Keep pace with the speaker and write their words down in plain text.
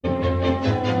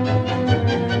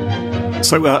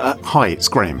Hi, it's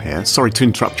Graham here. Sorry to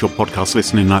interrupt your podcast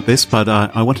listening like this, but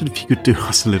I wondered if you could do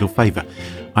us a little favour.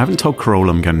 I haven't told Carole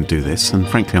I'm going to do this, and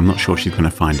frankly, I'm not sure she's going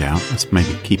to find out. Let's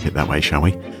maybe keep it that way, shall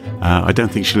we? I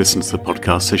don't think she listens to the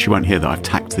podcast, so she won't hear that I've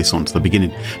tacked this on to the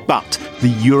beginning. But the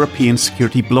European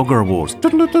Security Blogger Awards,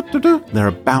 they're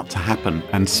about to happen,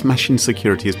 and Smashing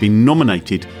Security has been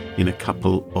nominated in a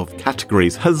couple of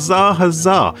categories. Huzzah,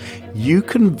 huzzah! You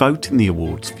can vote in the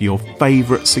awards for your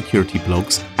favourite security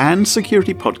blogs and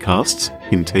security podcasts,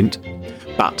 hint, hint.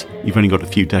 But you've only got a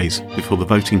few days before the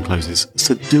voting closes,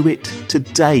 so do it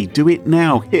today. Do it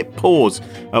now. Hit pause.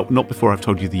 Oh, not before I've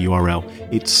told you the URL.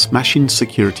 It's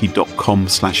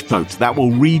smashingsecurity.com/vote. That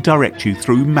will redirect you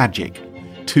through magic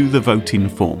to the voting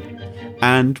form.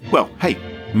 And, well, hey,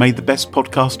 may the best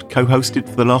podcast co-hosted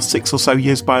for the last 6 or so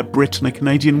years by a Brit and a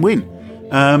Canadian win.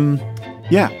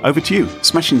 Yeah, over to you.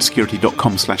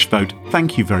 smashingsecurity.com/vote.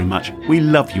 Thank you very much. We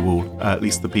love you all, at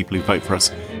least the people who vote for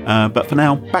us. But for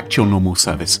now, back to your normal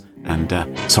service. And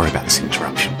sorry about this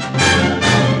interruption.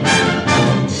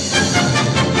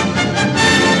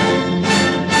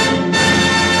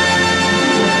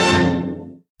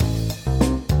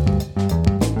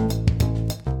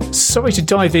 Sorry to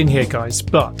dive in here, guys,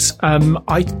 but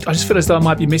I just feel as though I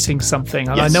might be missing something.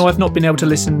 And Yes. I know I've not been able to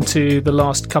listen to the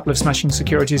last couple of Smashing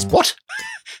Securities. What?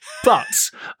 But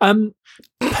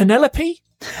Penelope?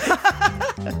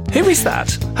 Who is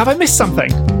that? Have I missed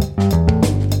something?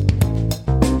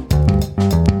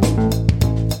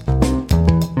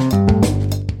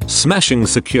 Smashing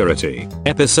Security,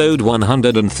 episode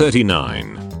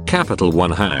 139. Capital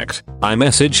One hacked,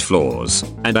 iMessage flaws,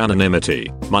 and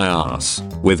anonymity, my ass,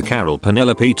 with Carole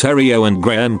Penelope Theriault and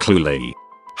Graham Cluley.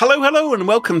 Hello, and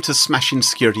welcome to Smashing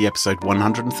Security episode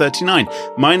 139.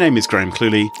 My name is Graham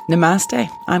Cluley. Namaste.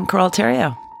 I'm Carole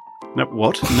Theriault. No,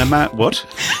 what? What?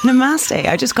 Namaste.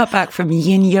 I just got back from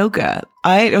yin yoga.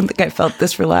 I don't think I felt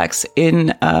this relaxed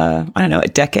in, a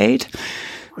decade.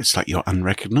 It's like you're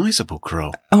unrecognisable,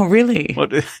 Carole. Oh, really?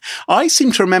 What? I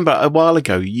seem to remember a while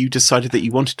ago you decided that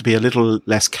you wanted to be a little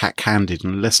less cat-handed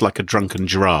and less like a drunken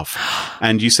giraffe.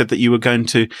 And you said that you were going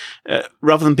to,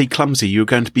 rather than be clumsy, you were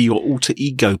going to be your alter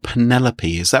ego,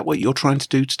 Penelope. Is that what you're trying to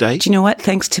do today? Do you know what?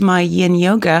 Thanks to my yin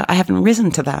yoga, I haven't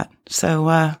risen to that. So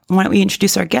why don't we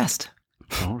introduce our guest?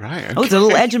 All right. Okay. Oh, there's a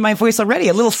little edge in my voice already.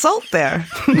 A little salt there.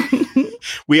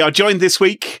 We are joined this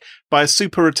week by a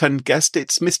super returned guest.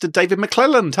 It's Mr. David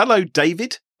McClelland. Hello,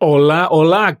 David.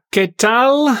 Hola, ¿qué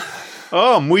tal?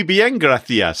 Oh, muy bien,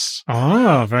 gracias.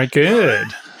 Oh, very good.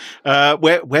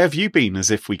 Where have you been,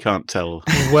 as if we can't tell?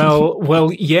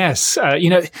 Well, yes.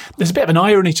 There's a bit of an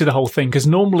irony to the whole thing, because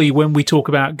normally when we talk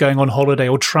about going on holiday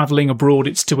or travelling abroad,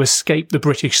 it's to escape the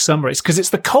British summer. It's because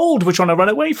it's the cold we're trying to run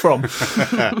away from.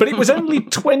 But it was only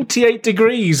 28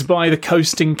 degrees by the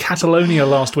coast in Catalonia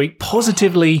last week,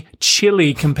 positively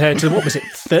chilly compared to,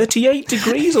 38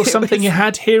 degrees or something you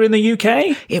had here in the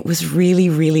UK? It was really,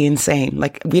 really insane.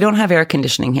 Like, we don't have air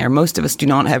conditioning here. Most of us do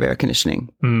not have air conditioning.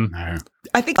 No.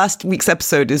 I think last week's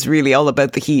episode is really all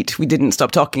about the heat. We didn't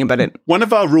stop talking about it. One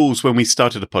of our rules when we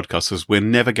started a podcast was we're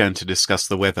never going to discuss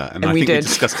the weather. And I think we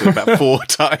discussed it about 4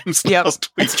 times last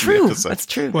week. That's true. That's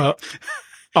true. Well,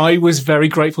 I was very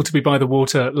grateful to be by the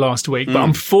water last week, but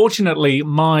unfortunately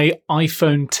my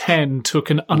iPhone 10 took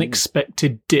an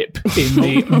unexpected dip in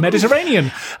the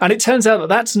Mediterranean. And it turns out that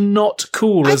that's not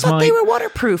cool. I thought they were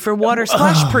waterproof or water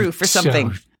splash proof or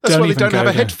something. That's why they don't have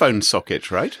a there. headphone socket,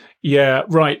 right? Yeah,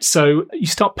 right. So you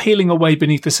start peeling away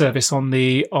beneath the surface on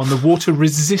the water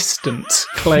resistant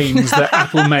claims that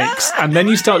Apple makes, and then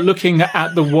you start looking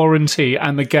at the warranty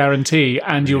and the guarantee,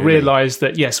 and you'll realise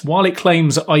that yes, while it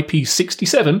claims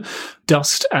IP67,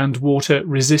 dust and water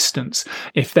resistance,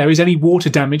 if there is any water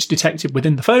damage detected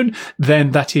within the phone,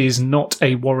 then that is not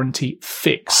a warranty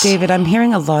fix. David, I'm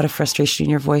hearing a lot of frustration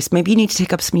in your voice. Maybe you need to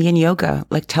take up some yin yoga,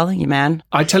 like telling you, man.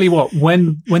 I tell you what,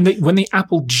 when the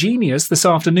Apple Genius this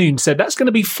afternoon said that's going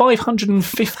to be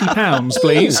 £550,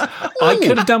 please, I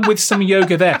could have done with some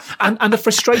yoga there. And the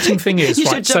frustrating thing is, you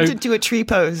should have jumped into a tree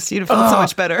pose. You'd have felt so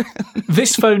much better.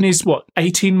 This phone is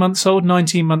 18 months old,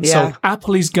 19 months old.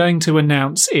 Apple is going to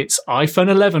announce its iPhone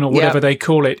 11 or whatever they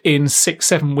call it in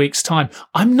 6-7 weeks' time.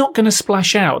 I'm not going to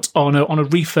splash out on a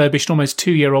refurbished, almost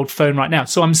 2-year-old phone right now.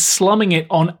 So I'm slumming it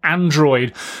on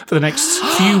Android for the next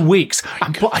few weeks.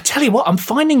 But I tell you what, I'm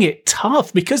finding it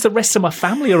tough because the rest of my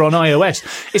family are on iOS.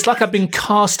 It's like I've been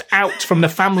cast out from the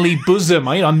family bosom.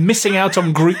 I'm missing out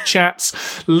on group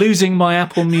chats, losing my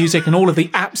Apple Music and all of the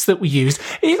apps that we use.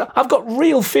 I've got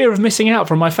real fear of missing out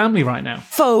from my family right now.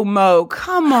 FOMO,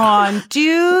 come on,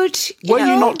 dude. Were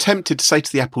you not tempted to say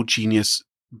to the Apple Genius,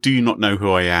 do you not know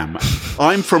who I am?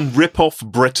 I'm from Rip-Off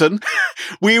Britain.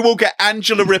 We will get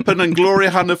Angela Rippon and Gloria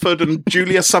Hunniford and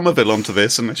Julia Somerville onto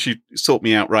this, unless you sort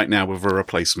me out right now with a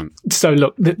replacement. So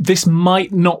look, this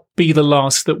might not be the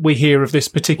last that we hear of this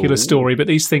particular story, but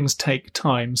these things take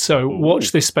time. So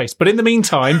watch this space. But in the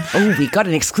meantime... Oh, we got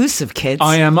an exclusive, kids.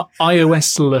 I am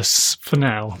iOS-less for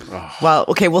now. Well,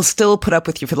 okay, we'll still put up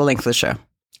with you for the length of the show.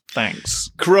 Thanks.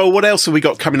 Carole, what else have we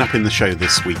got coming up in the show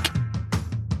this week?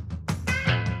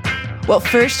 Well,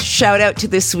 first, shout out to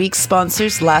this week's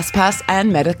sponsors, LastPass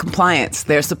and Meta Compliance.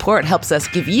 Their support helps us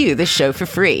give you the show for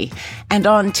free. And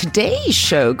on today's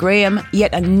show, Graham,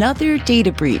 yet another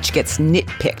data breach gets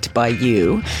nitpicked by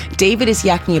you. David is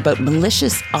yakking about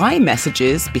malicious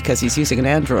iMessages because he's using an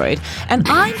Android. And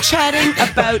I'm chatting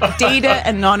about data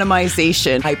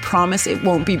anonymization. I promise it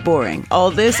won't be boring.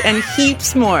 All this and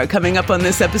heaps more coming up on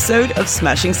this episode of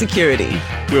Smashing Security.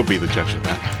 We'll be the judge of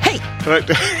that. Hey! Right.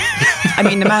 I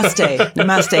mean, namaste.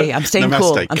 Namaste. I'm staying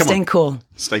cool. I'm staying cool.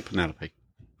 Stay Penelope.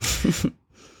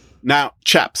 Now,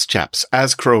 chaps,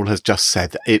 as Carole has just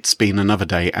said, it's been another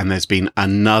day and there's been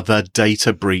another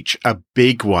data breach, a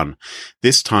big one.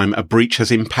 This time, a breach has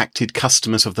impacted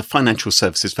customers of the financial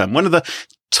services firm, one of the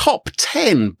top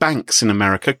 10 banks in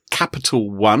America, Capital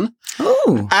One.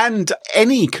 Ooh. And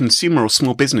any consumer or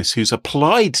small business who's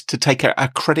applied to take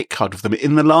a credit card of them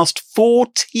in the last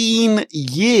 14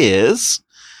 years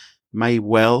may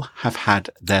well have had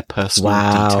their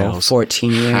personal details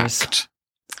 14 years. hacked.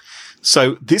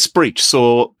 So this breach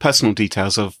saw personal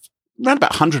details of around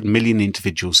about 100 million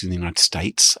individuals in the United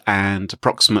States and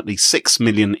approximately 6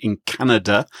 million in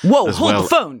Canada. Whoa, hold the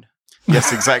phone.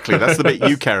 Yes, exactly. That's the bit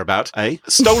you care about, eh?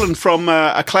 Stolen from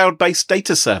a cloud-based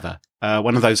data server,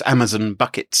 one of those Amazon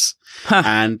buckets. Huh.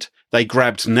 And they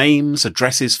grabbed names,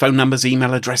 addresses, phone numbers,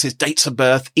 email addresses, dates of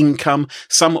birth, income.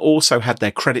 Some also had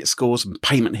their credit scores and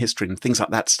payment history and things like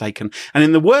that taken. And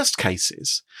in the worst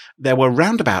cases, there were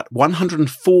around about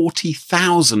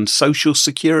 140,000 social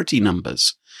security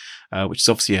numbers. Which is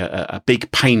obviously a big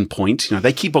pain point. You know,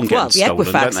 they keep on getting stolen, the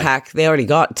Equifax don't they? hack, they already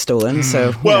got stolen,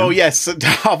 so... Well, yes,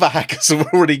 other hackers have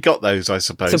already got those, I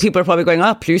suppose. So people are probably going,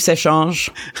 plus échange.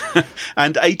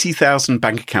 And 80,000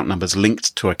 bank account numbers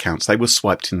linked to accounts. They were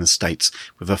swiped in the States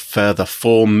with a further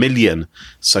 4 million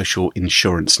social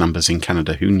insurance numbers in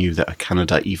Canada. Who knew that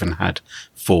Canada even had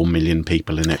 4 million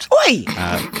people in it? Oi!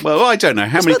 Well, I don't know.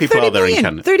 How many people are there in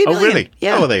Canada? 30 million. Oh, really?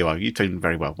 Yeah. Oh, there you are. You're doing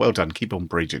very well. Well done. Keep on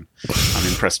breeding. I'm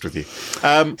impressed with you.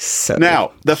 So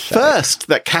now, the first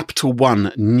that Capital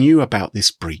One knew about this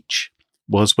breach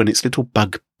was when its little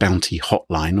bug bounty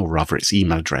hotline, or rather its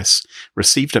email address,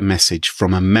 received a message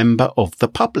from a member of the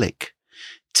public,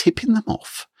 tipping them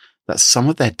off that some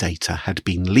of their data had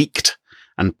been leaked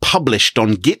and published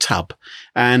on GitHub.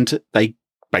 And they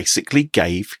basically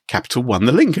gave Capital One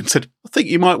the link and said, I think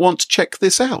you might want to check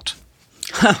this out.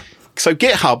 So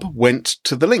GitHub went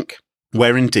to the link,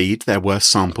 where indeed there were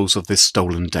samples of this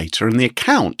stolen data, and the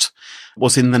account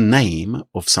was in the name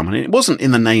of someone. It wasn't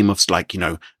in the name of, like, you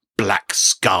know, Black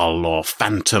Skull or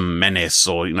Phantom Menace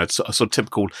or, you know, sort of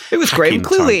typical. It was Graham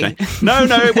Cluley. No,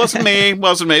 it wasn't me. It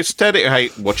wasn't me. Instead, hey,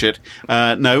 watch it.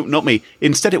 No, not me.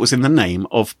 Instead, it was in the name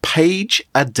of Paige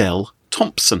Adele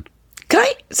Thompson. Can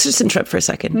I just interrupt for a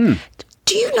second?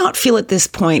 Do you not feel at this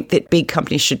point that big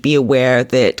companies should be aware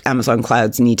that Amazon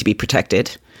clouds need to be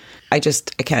protected? I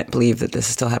can't believe that this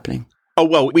is still happening. Oh,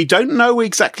 well, we don't know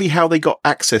exactly how they got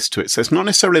access to it. So it's not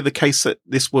necessarily the case that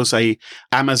this was a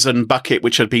Amazon bucket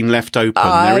which had been left open.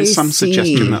 There is some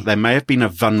suggestion that there may have been a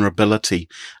vulnerability,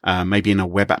 maybe in a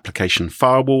web application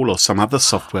firewall or some other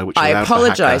software which allowed the hacker. I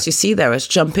apologize. You see, there I was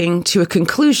jumping to a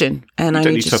conclusion. And you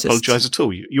don't need to apologize at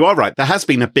all. You are right. There has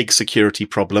been a big security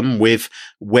problem with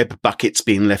web buckets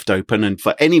being left open and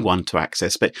for anyone to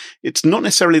access. But it's not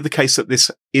necessarily the case that this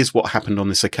is what happened on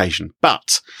this occasion.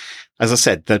 But as I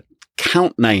said, the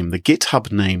account name, the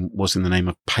GitHub name, was in the name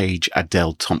of Paige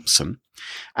Adele Thompson.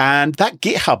 And that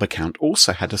GitHub account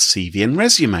also had a CV and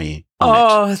resume on it.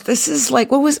 Oh, this is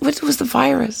like, what was the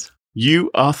virus? You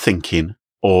are thinking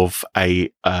of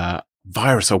a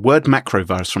virus, a word macro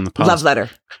virus from the past. Love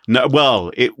letter. No,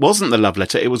 well, it wasn't the love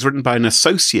letter. It was written by an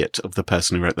associate of the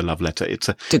person who wrote the love letter. It's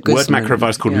a word macro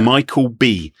virus called Michael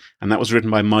B. And that was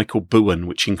written by Michael Bowen,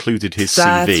 which included his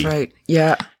CV. That's right.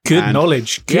 Yeah. Good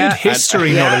knowledge. Good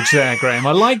history knowledge there, Graham.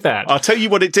 I like that. I'll tell you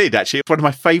what it did, actually. It's one of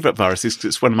my favourite viruses.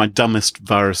 It's one of my dumbest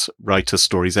virus writer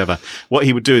stories ever. What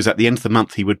he would do is at the end of the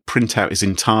month, he would print out his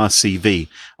entire CV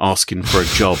asking for a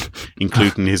job,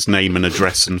 including his name and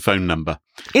address and phone number.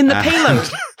 In the payload.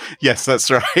 Yes,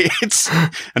 that's right.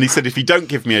 And he said, if you don't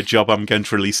give me a job, I'm going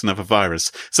to release another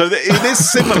virus. So it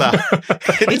is similar.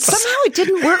 Somehow it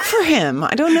didn't work for him.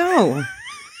 I don't know.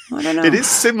 I don't know. It is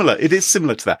similar. It is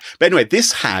similar to that. But anyway,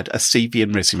 this had a CV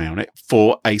and resume on it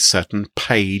for a certain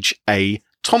Paige A.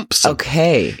 Thompson.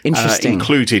 Okay, interesting.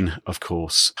 Including, of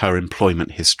course, her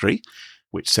employment history,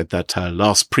 which said that her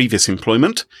previous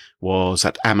employment was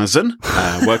at Amazon,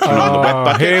 working on the web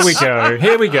buckets.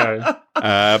 Here we go.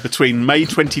 Between May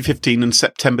 2015 and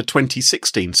September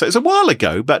 2016. So it's a while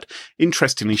ago, but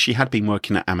interestingly, she had been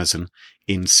working at Amazon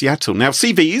in Seattle. Now,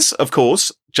 CVs, of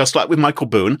course, just like with Michael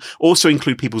Boone, also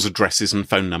include people's addresses and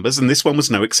phone numbers, and this one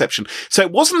was no exception. So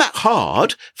it wasn't that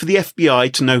hard for the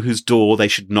FBI to know whose door they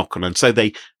should knock on, and so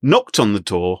they knocked on the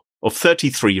door of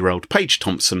 33-year-old Paige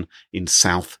Thompson in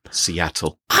South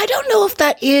Seattle. I don't know if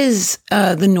that is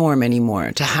the norm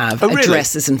anymore, to have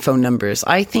addresses and phone numbers.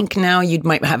 I think now you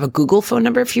might have a Google phone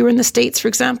number if you were in the States, for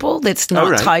example, that's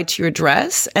not tied to your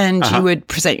address, and you would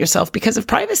present yourself because of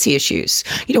privacy issues.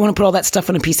 You don't want to put all that stuff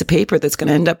on a piece of paper that's going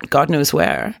to end up God knows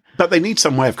where. But they need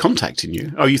some way of contacting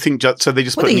you. Oh, you think so they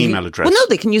just put an email address? Well, no,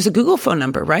 they can use a Google phone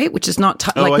number, right? Which is not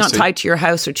tied to your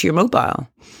house or to your mobile.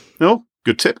 Oh,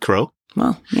 good tip, Carol.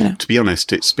 Well, you know. To be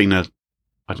honest, it's been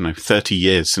 30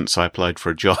 years since I applied for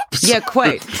a job. So. Yeah,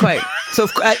 quite. So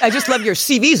I just love your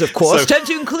CVs, of course, tend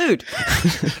to include.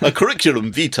 A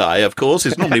curriculum vitae, of course,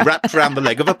 is normally wrapped around the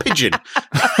leg of a pigeon.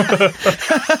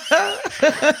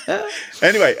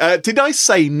 Anyway, did I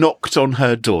say knocked on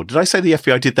her door? Did I say the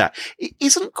FBI did that? It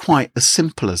isn't quite as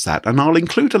simple as that. And I'll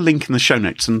include a link in the show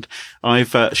notes. And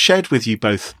I've shared with you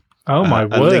both my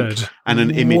word. Link and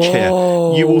an image here.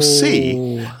 You will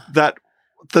see that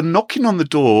the knocking on the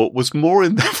door was more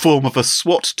in the form of a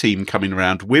SWAT team coming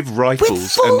around with rifles.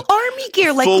 With full army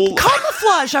gear, like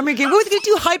camouflage army gear. What are they going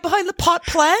to do, hide behind the pot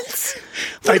plants?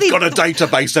 They've got a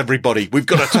database, everybody. We've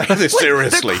got to take this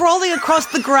seriously. They're crawling across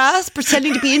the grass,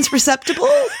 pretending to be imperceptible?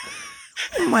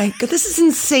 Oh my God, this is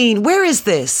insane. Where is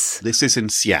this? This is in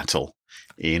Seattle,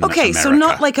 in America. So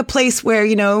not like a place where,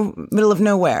 middle of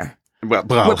nowhere. Well,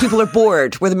 where people are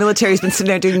bored, where the military's been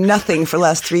sitting there doing nothing for the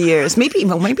last 3 years. Maybe,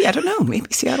 I don't know,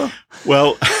 maybe Seattle.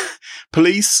 Well,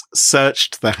 police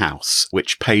searched the house,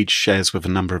 which Paige shares with a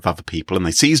number of other people, and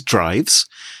they seized drives,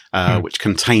 which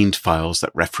contained files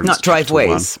that referenced not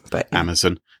driveways, but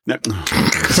Amazon. No, for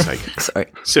goodness sake. Sorry.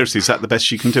 Seriously, is that the best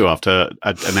you can do after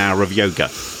an hour of yoga?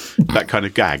 That kind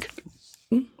of gag?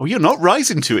 Oh, you're not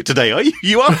rising to it today, are you?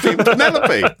 You are being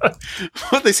Penelope.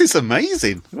 Well, this is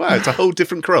amazing. Wow, it's a whole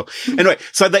different Carol. Anyway,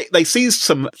 so they seized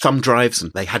some thumb drives,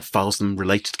 and they had files them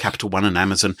related to Capital One and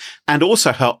Amazon, and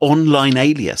also her online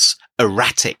alias,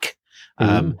 Erratic,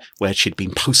 where she'd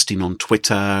been posting on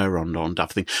Twitter, on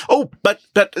other things. Oh, but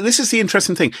this is the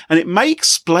interesting thing, and it may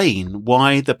explain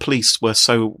why the police were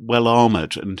so well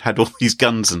armoured and had all these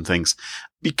guns and things.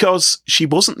 Because she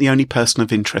wasn't the only person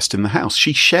of interest in the house.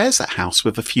 She shares that house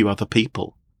with a few other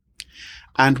people.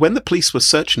 And when the police were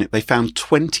searching it, they found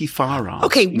 20 firearms.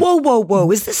 Okay,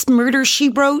 whoa. Is this Murder, She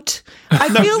Wrote? I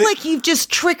feel like you've just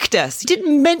tricked us. You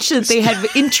didn't mention that they had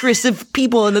interests of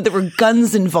people and that there were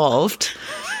guns involved.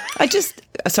 I'm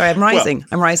rising.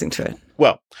 I'm rising to it.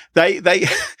 Well,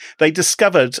 they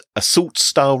discovered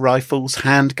assault-style rifles,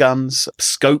 handguns,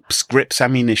 scopes, grips,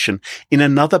 ammunition in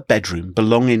another bedroom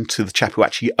belonging to the chap who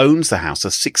actually owns the house, a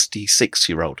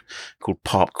 66-year-old called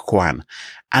Park Kwan.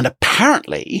 And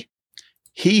apparently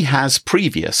he has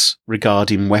previous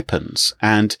regarding weapons.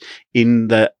 And in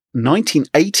the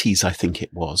 1980s, I think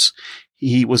it was,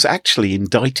 he was actually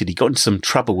indicted. He got into some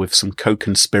trouble with some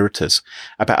co-conspirators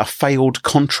about a failed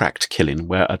contract killing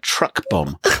where a truck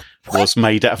bomb was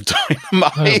made out of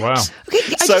dynamite. Oh, wow.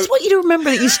 Okay, I just want you to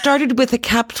remember that you started with a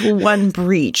Capital One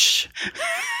breach.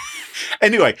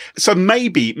 Anyway, so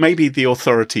maybe the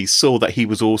authorities saw that he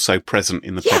was also present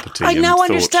in the property. I now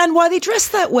understand why they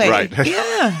dressed that way. Right.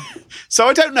 Yeah. So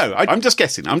I don't know. I'm just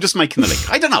guessing. I'm just making the link.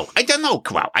 I don't know,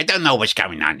 Carol. I don't know what's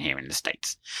going on here in the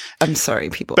States. I'm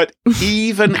sorry, people. But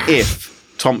even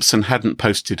if Thompson hadn't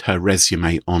posted her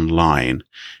resume online,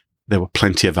 there were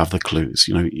plenty of other clues.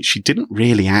 She didn't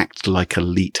really act like a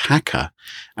elite hacker.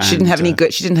 She didn't have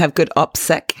she didn't have good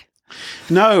OPSEC.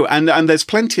 No, and there's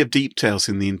plenty of details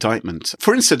in the indictment.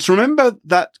 For instance, remember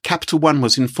that Capital One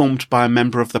was informed by a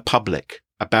member of the public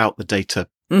about the data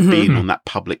being on that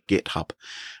public GitHub.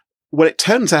 Well, it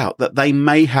turns out that they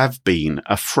may have been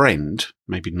a friend,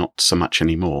 maybe not so much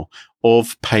anymore,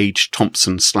 of Paige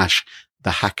Thompson /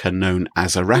 the hacker known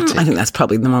as Erratic. I think that's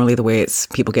probably normally the way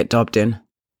people get dobbed in.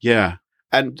 Yeah.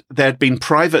 And there'd been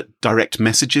private direct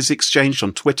messages exchanged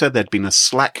on Twitter. There'd been a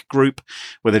Slack group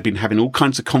where they'd been having all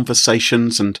kinds of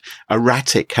conversations, and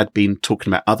Erratic had been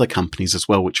talking about other companies as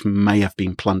well, which may have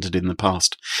been plundered in the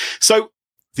past. So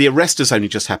The arrest has only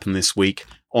just happened this week.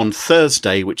 On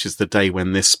Thursday, which is the day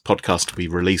when this podcast will be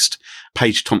released,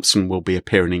 Paige Thompson will be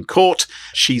appearing in court.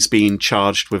 She's being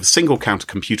charged with a single count of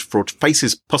computer fraud,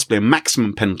 faces possibly a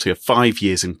maximum penalty of 5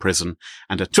 years in prison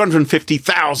and a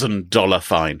 $250,000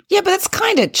 fine. Yeah, but that's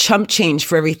kind of chump change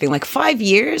for everything. Like 5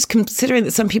 years, considering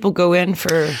that some people go in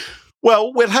for...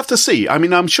 Well, we'll have to see. I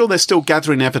mean, I'm sure they're still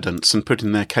gathering evidence and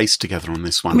putting their case together on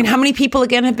this one. I mean, how many people,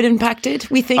 again, have been impacted,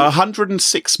 we think?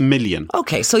 106 million.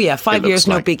 Okay, so yeah, 5 years,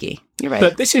 no biggie. You're right.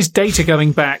 But this is data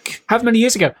going back how many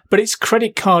years ago? But it's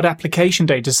credit card application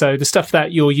data, so the stuff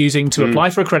that you're using to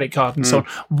apply for a credit card and so on.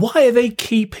 Why are they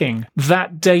keeping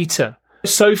that data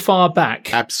so far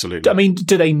back? Absolutely. I mean,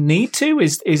 do they need to?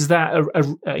 Is that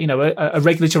a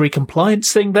regulatory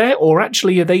compliance thing there, or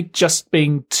actually are they just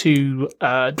being too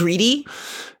greedy?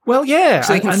 Well, yeah,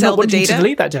 so they can sell the data. To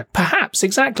delete that data. Perhaps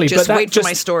exactly. Just wait for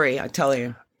my story. I tell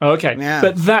you. Okay, yeah.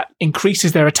 But that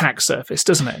increases their attack surface,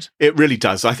 doesn't it? It really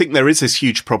does. I think there is this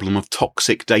huge problem of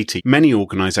toxic data. Many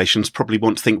organizations probably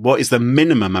want to think, what is the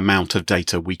minimum amount of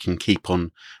data we can keep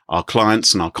on our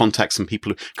clients and our contacts and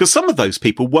people? Because some of those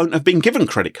people won't have been given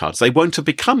credit cards. They won't have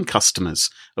become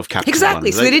customers of Capital One.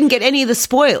 Exactly. So they didn't get any of the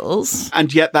spoils.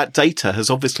 And yet that data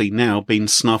has obviously now been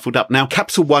snaffled up. Now,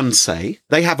 Capital One say,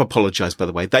 they have apologized, by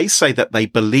the way. They say that they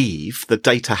believe the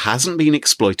data hasn't been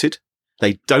exploited.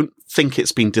 They don't think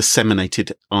it's been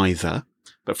disseminated either.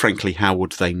 But frankly, how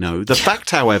would they know? The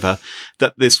fact, however,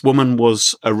 that this woman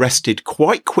was arrested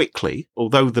quite quickly,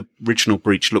 although the original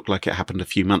breach looked like it happened a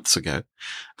few months ago,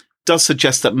 does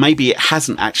suggest that maybe it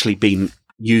hasn't actually been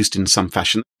used in some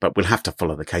fashion, but we'll have to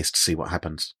follow the case to see what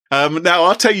happens. Now,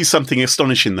 I'll tell you something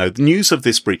astonishing, though. The news of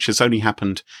this breach has only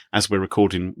happened, as we're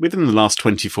recording, within the last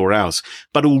 24 hours.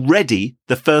 But already,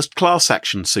 the first class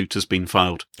action suit has been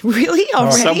filed. Really?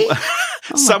 Already?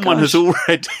 Someone has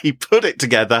already put it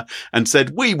together and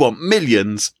said, we want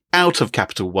millions out of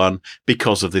Capital One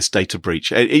because of this data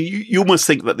breach. You almost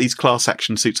think that these class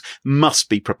action suits must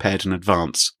be prepared in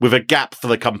advance with a gap for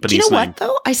the company's name. Do you know what,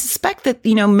 though? I suspect that,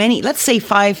 many, let's say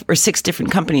 5 or 6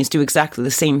 different companies do exactly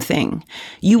the same thing.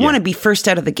 You want to be first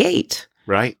out of the gate.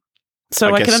 Right.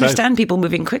 So I can understand people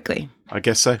moving quickly. I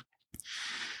guess so.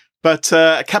 But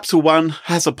Capital One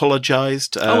has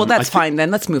apologized. Well, that's fine then.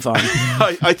 Let's move on.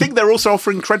 I think they're also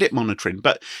offering credit monitoring.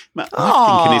 But my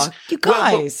thinking is, you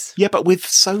guys. Yeah, but with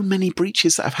so many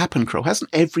breaches that have happened, Kroll,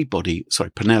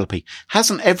 Penelope,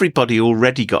 hasn't everybody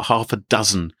already got half a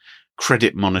dozen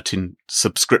credit monitoring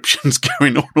subscriptions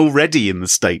going on already in the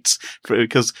States?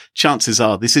 Because chances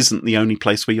are this isn't the only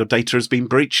place where your data has been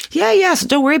breached. Yeah. So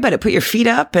don't worry about it. Put your feet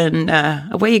up and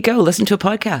away you go. Listen to a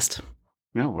podcast.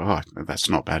 Oh, well, that's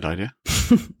not a bad idea.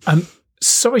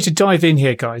 Sorry to dive in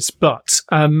here, guys, but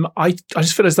I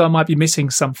just feel as though I might be missing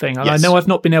something. And Yes. I know I've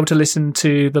not been able to listen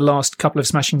to the last couple of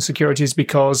Smashing Securities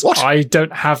because I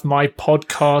don't have my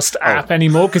podcast app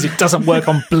anymore because it doesn't work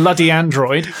on bloody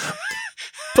Android.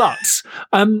 But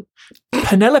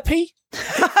Penelope?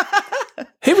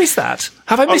 Who is that?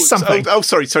 Have I missed something?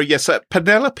 Sorry. Yes,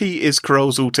 Penelope is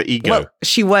Carol's alter ego. Well,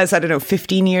 she was,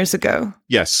 15 years ago.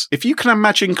 Yes. If you can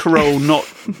imagine Carol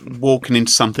not walking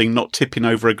into something, not tipping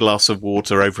over a glass of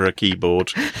water over a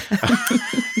keyboard.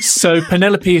 So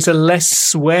Penelope is a less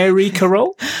sweary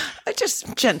Carol?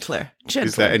 Just gentler.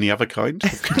 Is there any other kind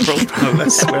of Carol? No,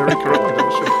 less sweary Carol? I'm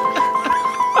not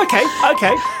sure.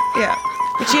 Okay. Yeah.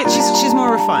 But she's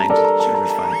more refined. She's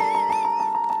refined.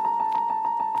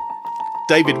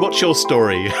 David, what's your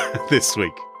story this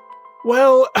week?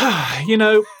 Well, I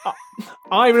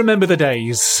remember the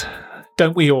days,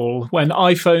 don't we all, when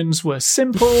iPhones were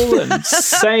simple and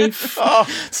safe.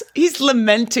 He's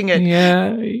lamenting it.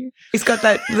 Yeah. He's got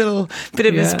that little bit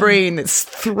of his brain that's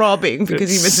throbbing because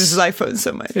he misses his iPhone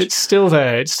so much. It's still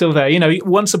there.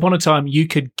 Once upon a time, you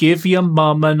could give your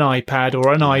mum an iPad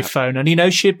or an iPhone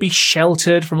and, she'd be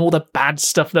sheltered from all the bad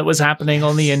stuff that was happening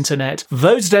on the internet.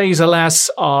 Those days, alas,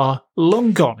 are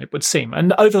long gone, it would seem.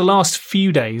 And over the last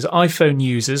few days, iPhone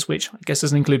users, which I guess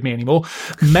doesn't include me anymore,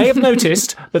 may have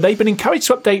noticed that they've been encouraged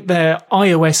to update their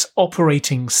iOS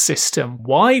operating system.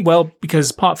 Why? Well, because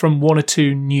apart from 1 or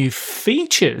 2 new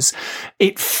features,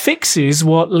 it fixes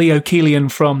what Leo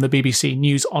Keelian from the BBC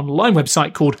News Online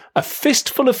website called a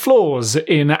fistful of flaws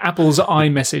in Apple's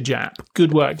iMessage app.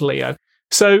 Good work, Leo.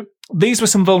 So these were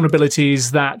some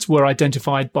vulnerabilities that were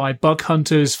identified by bug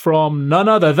hunters from none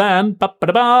other than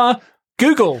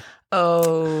Google.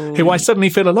 who I suddenly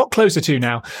feel a lot closer to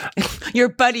now. Your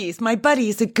buddies, my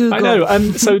buddies at Google. I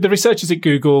know. So the researchers at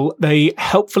Google, they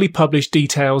helpfully published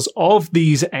details of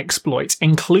these exploits,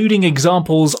 including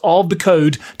examples of the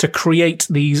code to create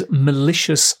these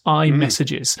malicious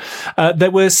iMessages.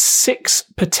 There were 6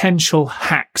 potential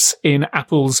hacks in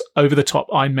Apple's over-the-top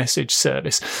iMessage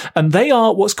service, and they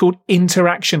are what's called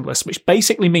interactionless, which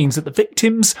basically means that the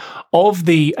victims of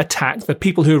the attack, the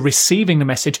people who are receiving the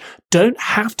message, don't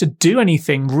have to do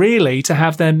anything really to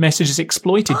have their messages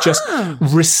exploited. Just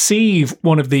receive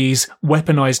one of these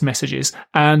weaponized messages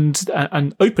and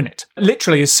open it.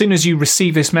 Literally, as soon as you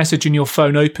receive this message and your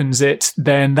phone opens it,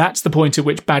 then that's the point at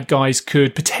which bad guys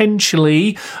could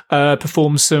potentially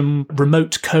perform some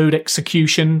remote code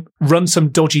execution, run some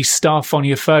dodgy stuff on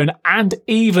your phone, and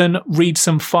even read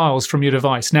some files from your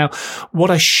device. Now,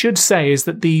 what I should say is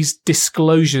that these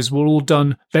disclosures were all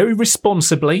done very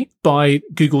responsibly by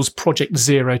Google's Project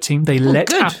Zero team. They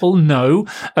let Apple know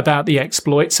about the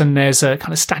exploits, and there's a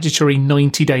kind of statutory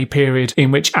 90-day period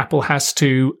in which Apple has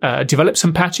to develop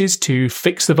some patches to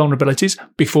fix the vulnerabilities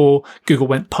before Google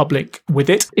went public with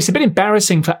it. It's a bit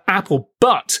embarrassing for Apple,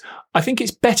 but I think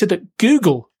it's better that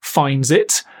Google finds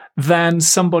it than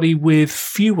somebody with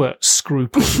fewer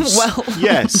scruples. Well,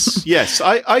 yes,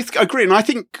 I agree, and I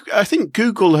think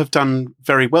Google have done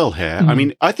very well here. I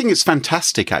mean, I think it's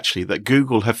fantastic actually that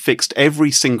Google have fixed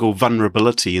every single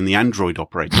vulnerability in the Android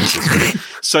operating system,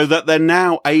 so that they're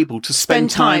now able to spend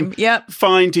time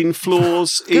finding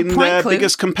flaws in their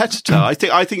biggest competitor. I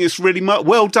think it's really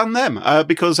well done them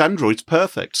because Android's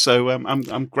perfect. So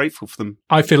I'm grateful for them.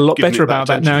 I feel a lot better about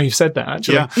that now you've said that.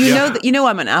 Actually, you know,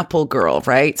 I'm an Apple girl,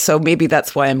 right? So maybe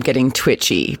that's why I'm getting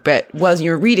twitchy. But while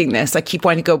you're reading this, I keep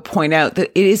wanting to go point out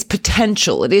that it is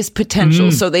potential. It is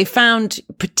potential. So they found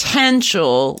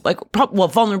potential,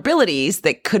 vulnerabilities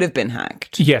that could have been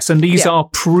hacked. Yes, and these are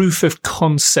proof of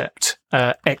concept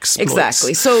exploits.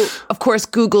 Exactly. So, of course,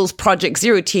 Google's Project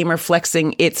Zero team are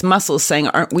flexing its muscles, saying,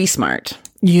 "Aren't we smart?"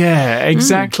 Yeah,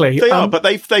 exactly. They are, but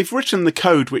they've written the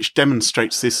code which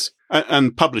demonstrates this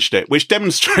and published it, which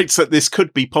demonstrates that this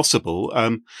could be possible.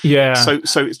 So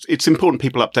it's important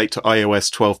people update to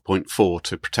iOS 12.4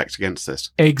 to protect against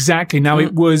this. Exactly. Now,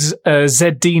 it was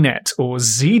ZDNet or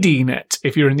ZDNet,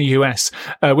 if you're in the US,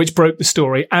 which broke the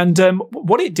story. And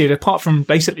what it did, apart from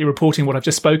basically reporting what I've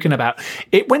just spoken about,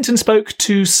 it went and spoke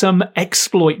to some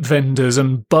exploit vendors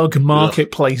and bug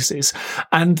marketplaces,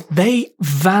 and they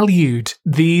valued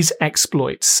these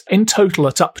exploits in total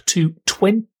at up to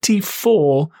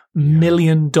 $24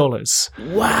 million.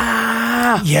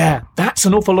 Wow. Yeah, that's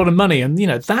an awful lot of money. And,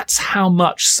 that's how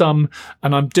much some,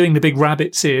 and I'm doing the big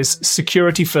rabbit's ears,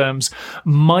 security firms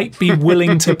might be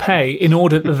willing to pay in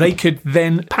order that they could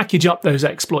then package up those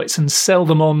exploits and sell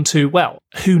them on to, well,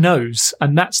 who knows?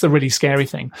 And that's the really scary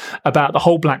thing about the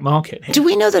whole black market here. Do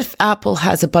we know that Apple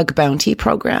has a bug bounty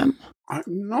program? I'm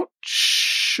not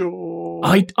sure.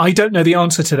 I don't know the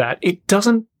answer to that. It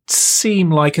doesn't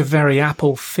seem like a very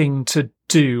Apple thing to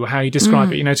do, how you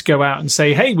describe it, to go out and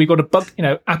say, hey, we've got a bug,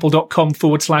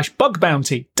 apple.com/bug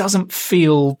bounty. Doesn't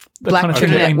feel the Black kind of thing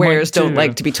internet wearers don't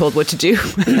like to be told what to do.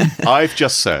 I've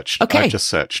just searched. Okay.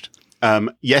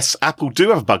 Yes, Apple do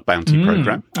have a bug bounty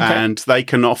program, and they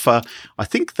can offer, I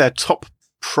think their top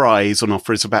prize on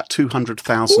offer is about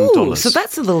 $200,000. So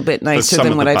that's a little bit nicer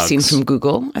than what I've seen from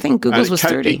Google. I think Google's was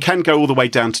 30. It can go all the way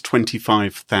down to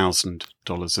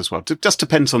 $25,000 as well. It just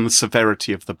depends on the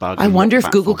severity of the bug. I wonder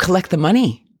if Google collect the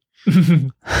money.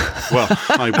 Well,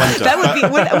 I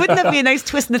wonder. Wouldn't that be a nice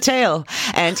twist in the tail?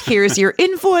 And here's your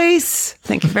invoice.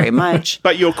 Thank you very much.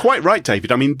 But you're quite right,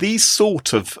 David. I mean, these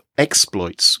sort of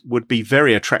exploits would be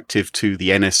very attractive to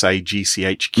the NSA,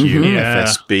 GCHQ,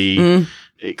 FSB,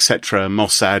 etc.,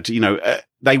 Mossad.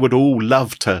 They would all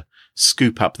love to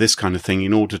scoop up this kind of thing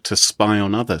in order to spy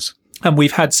on others. And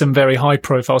we've had some very high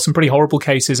profile, some pretty horrible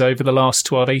cases over the last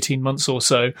 12, 18 months or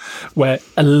so, where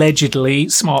allegedly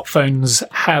smartphones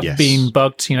have been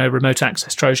bugged, remote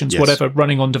access Trojans, whatever,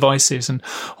 running on devices, and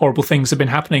horrible things have been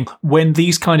happening when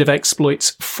these kind of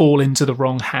exploits fall into the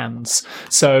wrong hands.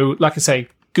 So, like I say,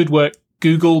 good work,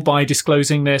 Google, by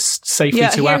disclosing this safely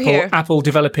to Apple. Here. Apple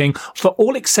developing for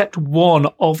all except one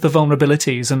of the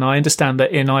vulnerabilities. And I understand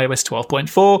that in iOS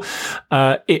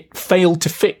 12.4, it failed to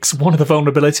fix one of the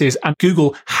vulnerabilities, and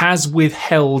Google has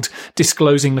withheld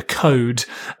disclosing the code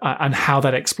and how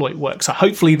that exploit works. So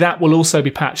hopefully that will also be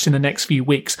patched in the next few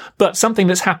weeks. But something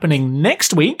that's happening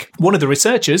next week, one of the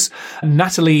researchers,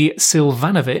 Natalie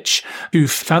Silvanovich, who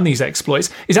found these exploits,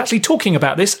 is actually talking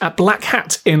about this at Black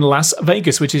Hat in Las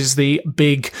Vegas, which is the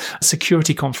big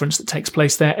security conference that takes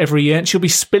place there every year. And she'll be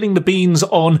spilling the beans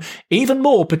on even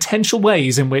more potential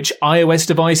ways in which iOS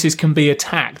devices can be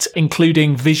attacked,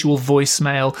 including visual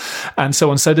voicemail and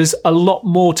so on. So there's a lot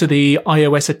more to the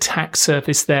iOS attack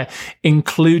surface there,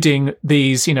 including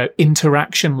these,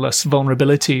 interactionless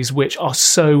vulnerabilities, which are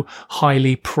so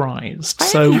highly prized. I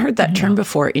haven't heard that term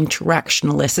before,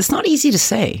 interactionalist. It's not easy to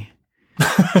say.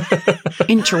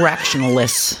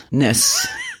 Interactionalistness.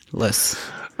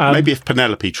 Maybe if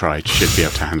Penelope tried, she'd be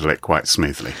able to handle it quite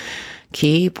smoothly.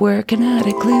 Keep working at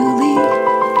it, Cluely.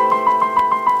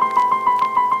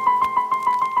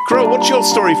 Carole, what's your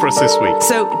story for us this week?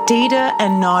 So, data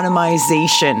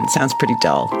anonymization sounds pretty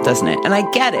dull, doesn't it? And I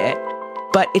get it,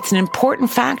 but it's an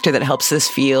important factor that helps us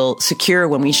feel secure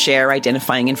when we share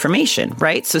identifying information,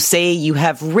 right? So say you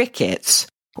have rickets,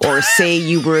 or say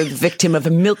you were the victim of a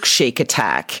milkshake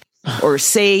attack, or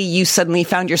say you suddenly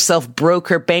found yourself broke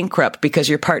or bankrupt because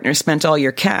your partner spent all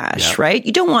your cash, right?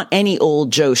 You don't want any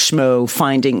old Joe Schmo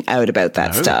finding out about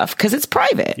that stuff because it's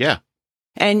private. Yeah.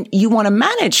 And you want to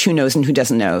manage who knows and who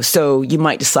doesn't know. So you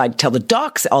might decide to tell the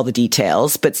docs all the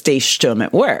details, but stay stum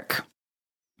at work.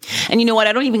 And you know what?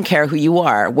 I don't even care who you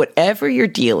are. Whatever your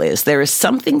deal is, there is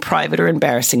something private or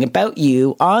embarrassing about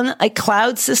you on a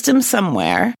cloud system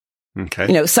somewhere.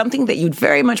 Okay. Something that you'd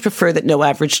very much prefer that no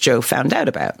average Joe found out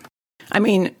about. I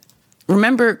mean,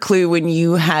 remember, Clue, when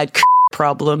you had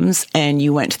problems and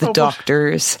you went to the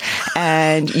doctors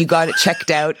and you got it checked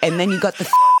out and then you got the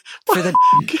for the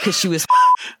because she was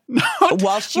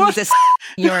while she was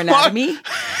your anatomy.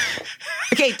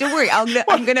 Okay, don't worry.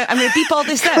 I'm gonna beep all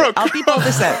this out. I'll beep all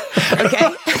this out. Okay.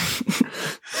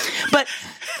 But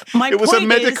it was a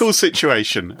medical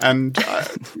situation, and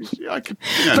I could.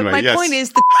 Anyway, but my point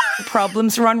is, the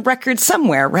problems are on record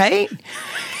somewhere, right?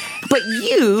 But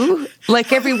you,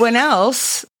 like everyone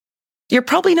else, you're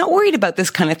probably not worried about this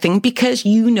kind of thing because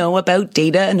you know about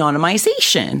data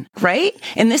anonymization, right?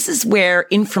 And this is where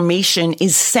information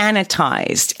is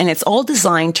sanitized, and it's all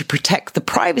designed to protect the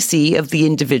privacy of the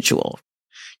individual.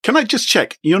 Can I just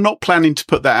check? You're not planning to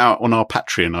put that out on our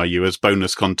Patreon, are you, as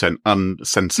bonus content,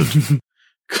 uncensored?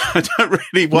 I don't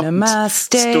really want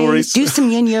stories. Do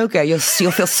some yin yoga. You'll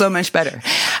feel so much better.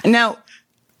 Now,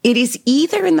 it is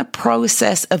either in the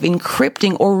process of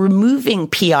encrypting or removing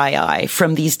PII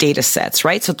from these data sets,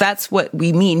 right? So that's what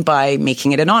we mean by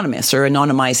making it anonymous or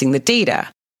anonymizing the data.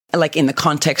 Like in the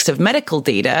context of medical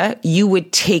data, you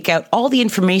would take out all the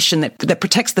information that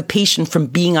protects the patient from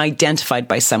being identified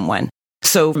by someone.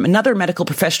 So another medical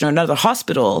professional or another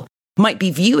hospital might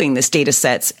be viewing this data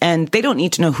sets and they don't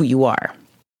need to know who you are.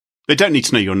 They don't need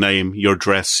to know your name, your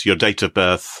address, your date of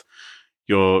birth,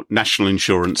 your national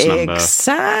insurance number.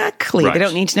 Exactly. Right. They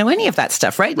don't need to know any of that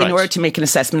stuff, right? In order to make an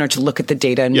assessment or to look at the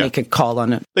data and make a call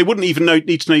on it. They wouldn't even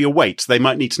need to know your weight. They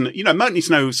might need to know, might need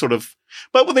to know sort of,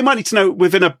 well, they might need to know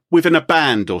within a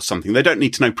band or something. They don't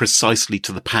need to know precisely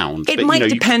to the pound. It might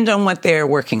depend on what they're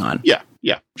working on.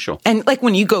 Yeah, sure. And like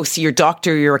when you go see your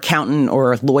doctor, your accountant,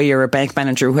 or a lawyer, or bank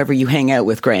manager, whoever you hang out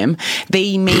with, Graham,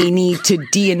 they may need to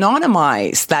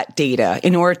de-anonymize that data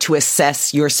in order to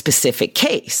assess your specific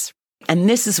case. And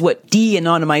this is what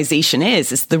de-anonymization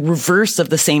is. It's the reverse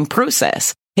of the same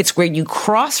process. It's where you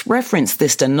cross-reference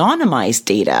this anonymized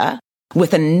data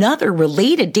with another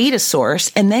related data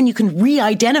source, and then you can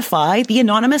re-identify the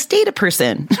anonymous data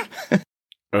person.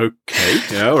 Okay.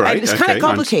 Yeah, all right. It's kind of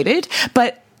complicated,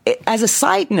 but as a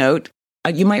side note,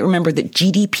 you might remember that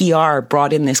GDPR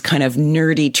brought in this kind of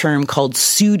nerdy term called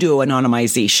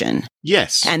pseudo-anonymization.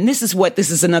 Yes. And this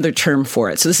is another term for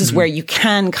it. So this is where you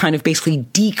can kind of basically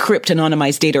decrypt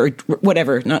anonymized data or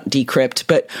whatever, not decrypt,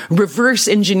 but reverse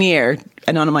engineer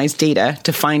anonymized data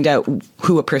to find out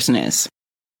who a person is.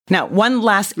 Now, one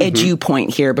last edu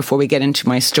point here before we get into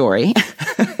my story.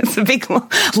 It's a big,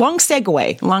 long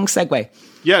segue.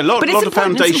 Yeah, a lot of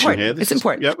foundation here. It's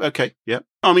important. Yeah, okay, yeah.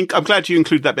 I mean, I'm glad you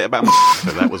include that bit about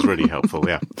so that was really helpful,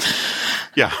 yeah.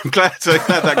 Yeah, I'm glad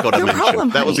that got a mention.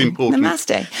 That was important.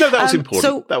 Namaste. No, that was important.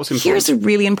 So that was important. Here's a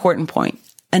really important point.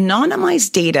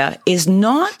 Anonymized data is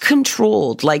not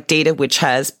controlled like data which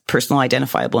has personal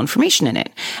identifiable information in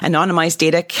it. Anonymized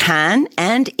data can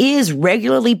and is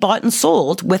regularly bought and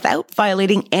sold without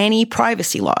violating any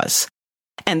privacy laws.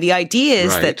 And the idea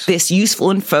is that this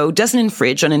useful info doesn't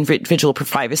infringe on individual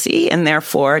privacy and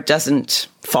therefore doesn't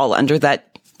fall under that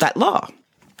law.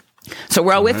 So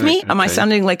we're all with me? Am I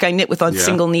sounding like I knit with a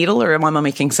single needle, or am I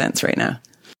making sense right now?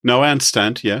 No, I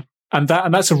understand, yeah. And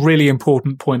that's a really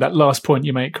important point, that last point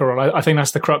you make, Carole. I think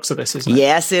that's the crux of this, isn't it?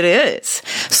 Yes, it is.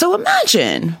 So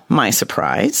imagine my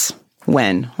surprise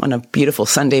when, on a beautiful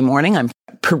Sunday morning, I'm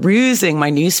perusing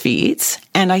my news feeds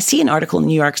and I see an article in the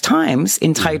New York Times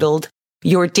entitled,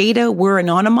 your data were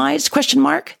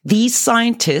anonymized, ? These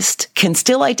scientists can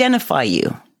still identify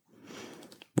you.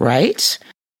 Right?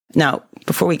 Now,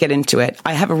 before we get into it,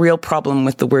 I have a real problem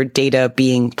with the word data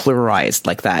being pluralized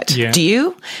like that. Yeah. Do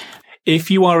you? If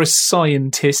you are a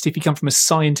scientist, if you come from a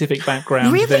scientific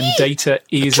background, really? then data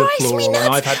is a plural.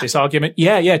 And I've had this argument.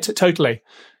 Yeah, totally.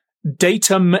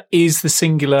 Datum is the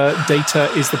singular, data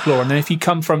is the plural. And then if you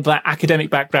come from that academic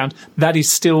background, that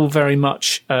is still very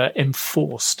much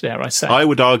enforced, dare I say. I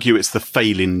would argue it's the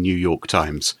failing New York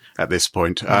Times at this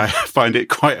point. I find it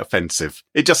quite offensive.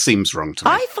 It just seems wrong to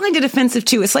me. I find it offensive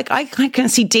too. It's like I kind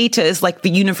of see data as like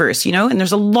the universe, and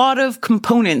there's a lot of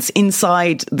components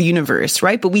inside the universe,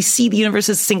 right? But we see the universe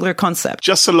as a singular concept.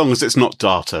 Just so long as it's not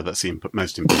data, that's the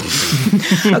most important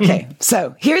thing. Okay,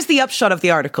 so here's the upshot of the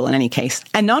article in any case.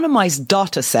 Anonymized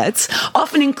data sets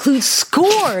often include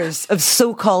scores of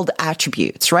so-called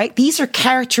attributes, right? These are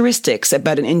characteristics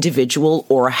about an individual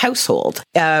or a household.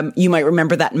 You might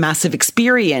remember that massive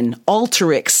Experian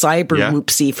Alteryx cyber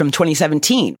whoopsie from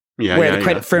 2017, where the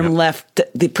credit firm left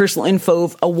the personal info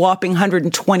of a whopping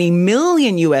 120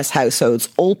 million US households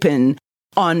open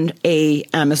on a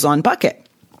Amazon bucket.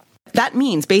 That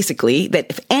means basically that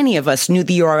if any of us knew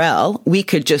the URL, we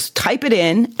could just type it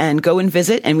in and go and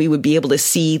visit, and we would be able to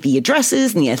see the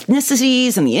addresses and the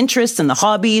ethnicities and the interests and the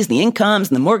hobbies and the incomes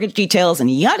and the mortgage details and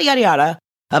yada, yada, yada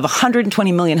of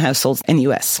 120 million households in the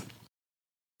US.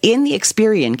 In the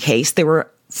Experian case, there were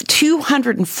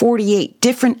 248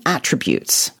 different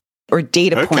attributes or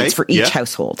data points for each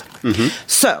household. Mm-hmm.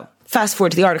 So, fast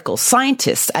forward to the article.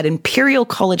 Scientists at Imperial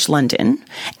College London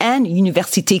and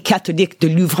Université Catholique de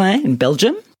Louvain in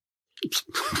Belgium.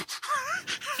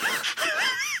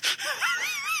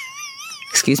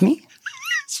 Excuse me?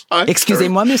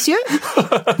 Excusez-moi, monsieur.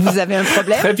 Vous avez un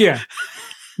problème? Très bien.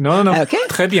 Non. Okay.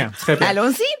 Très bien.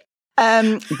 Allons-y.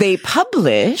 They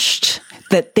published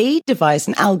that they devised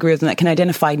an algorithm that can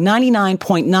identify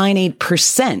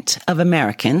 99.98% of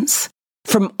Americans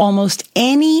from almost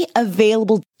any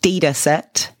available data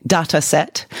set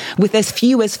with as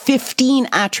few as 15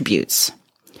 attributes.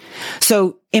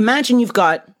 So imagine you've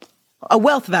got a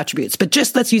wealth of attributes, but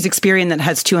just let's use Experian that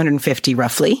has 250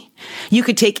 roughly. You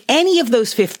could take any of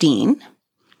those 15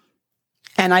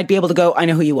 and I'd be able to go, I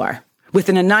know who you are,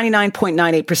 within a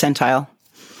 99.98 percentile.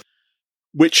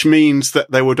 Which means that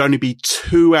there would only be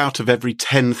 2 out of every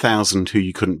 10,000 who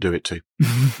you couldn't do it to.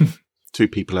 2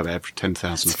 people out of every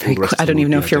 10,000. I don't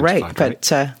even know if you're right, but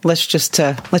let's just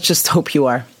hope you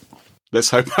are. Let's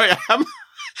hope I am.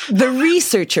 The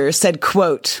researcher said,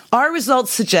 quote, "Our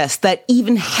results suggest that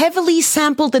even heavily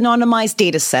sampled anonymized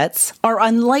data sets are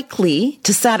unlikely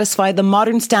to satisfy the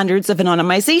modern standards of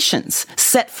anonymizations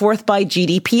set forth by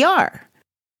GDPR.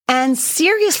 And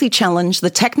seriously challenge the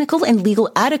technical and legal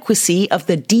adequacy of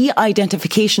the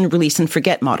de-identification release and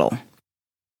forget model."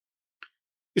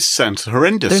 This sounds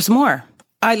horrendous. There's more.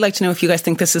 I'd like to know if you guys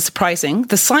think this is surprising.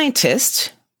 The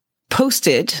scientist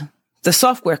posted the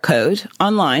software code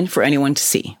online for anyone to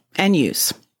see and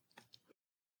use.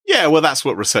 Yeah, well, that's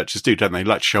what researchers do, don't they?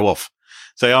 Like to show off.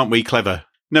 Say, aren't we clever?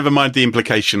 Never mind the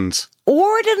implications.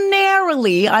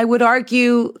 Ordinarily, I would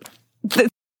argue that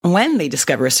when they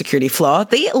discover a security flaw,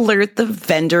 they alert the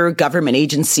vendor, government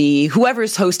agency,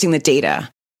 whoever's hosting the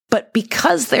data. But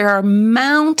because there are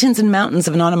mountains and mountains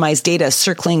of anonymized data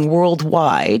circling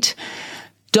worldwide,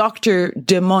 Dr.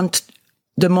 de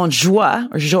Montjoie.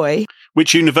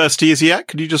 Which university is he at?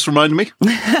 Could you just remind me?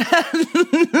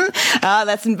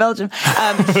 That's in Belgium.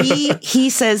 He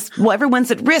says, well,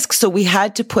 everyone's at risk, so we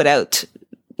had to put out,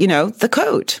 the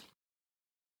code.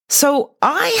 So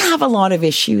I have a lot of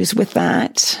issues with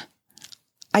that.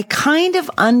 I kind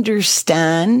of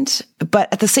understand,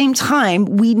 but at the same time,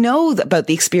 we know about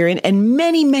the Experian and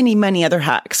many, many, many other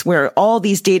hacks where all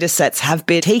these data sets have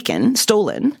been taken,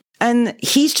 stolen, and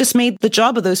he's just made the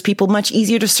job of those people much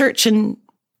easier to search and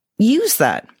use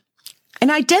that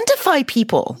and identify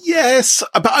people. Yes,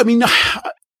 but I mean,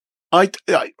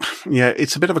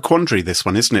 it's a bit of a quandary, this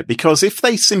one, isn't it? Because if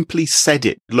they simply said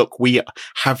it, look, we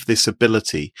have this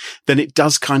ability, then it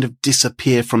does kind of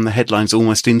disappear from the headlines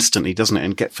almost instantly, doesn't it?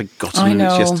 And get forgotten in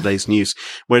yesterday's news.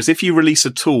 Whereas if you release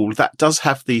a tool, that does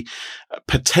have the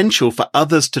potential for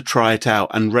others to try it out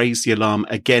and raise the alarm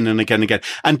again and again and again.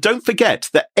 And don't forget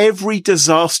that every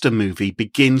disaster movie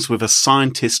begins with a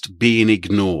scientist being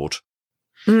ignored.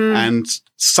 And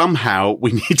somehow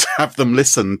we need to have them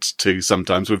listened to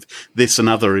sometimes with this and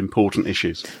other important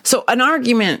issues. So an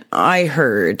argument I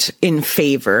heard in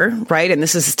favor, right? And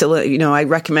this is still, I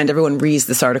recommend everyone reads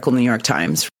this article in the New York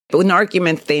Times. An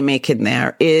argument they make in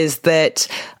there is that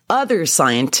other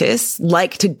scientists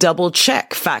like to double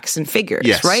check facts and figures,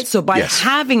 right? So by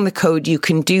having the code, you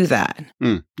can do that.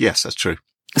 Yes, that's true.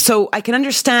 So I can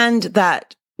understand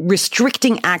that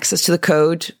restricting access to the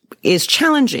code is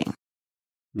challenging.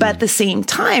 But at the same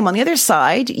time, on the other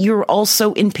side, you're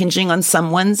also impinging on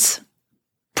someone's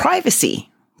privacy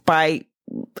by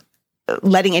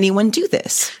letting anyone do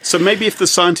this. So maybe if the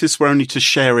scientists were only to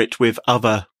share it with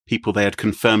other people they had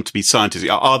confirmed to be scientists,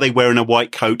 are they wearing a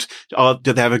white coat?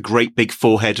 Do they have a great big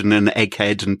forehead and an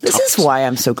egghead? And this is why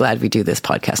I'm so glad we do this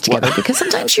podcast together, because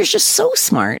sometimes you're just so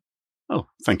smart. Oh,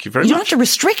 thank you very much. You don't have to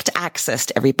restrict access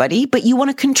to everybody, but you want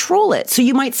to control it. So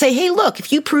you might say, hey, look,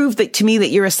 if you prove that to me that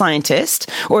you're a scientist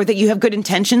or that you have good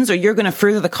intentions or you're going to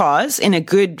further the cause in a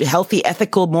good, healthy,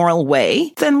 ethical, moral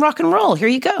way, then rock and roll. Here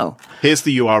you go. Here's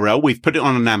the URL. We've put it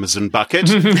on an Amazon bucket.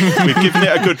 We've given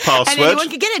it a good password. And anyone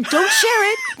can get it. Don't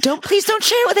share it. Please don't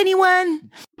share it with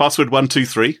anyone. Password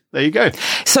 123. There you go.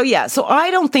 So I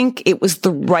don't think it was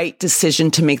the right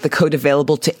decision to make the code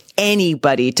available to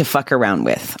anybody to fuck around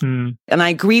with. And I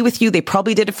agree with you. They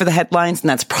probably did it for the headlines, and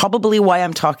that's probably why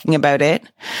I'm talking about it.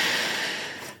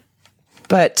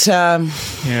 But what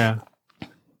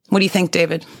do you think,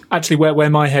 David? Actually,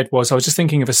 where my head was, I was just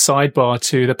thinking of a sidebar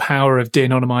to the power of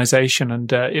de-anonymization.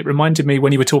 And it reminded me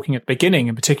when you were talking at the beginning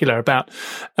in particular about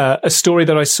a story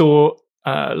that I saw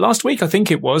last week, I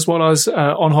think it was, while I was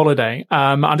on holiday.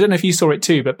 I don't know if you saw it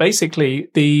too, but basically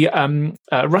the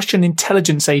Russian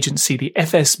intelligence agency, the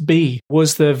FSB,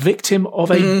 was the victim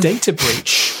of a data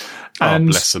breach. And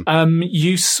bless them.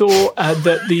 You saw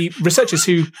that the researchers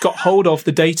who got hold of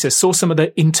the data saw some of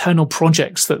the internal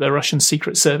projects that the Russian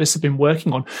Secret Service have been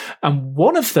working on. And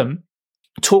one of them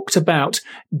talked about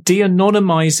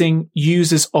de-anonymizing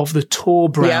users of the Tor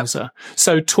browser. Yep.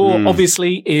 So Tor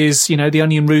obviously is, the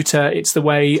onion router. It's the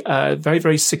way, very,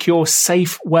 very secure,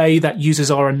 safe way that users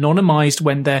are anonymized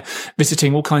when they're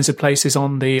visiting all kinds of places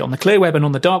on the clear web and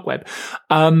on the dark web.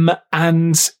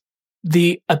 And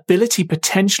the ability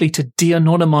potentially to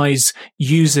de-anonymize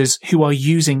users who are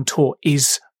using Tor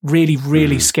is really,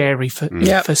 really scary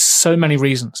for so many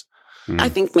reasons. I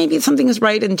think maybe something is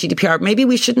right in GDPR. Maybe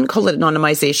we shouldn't call it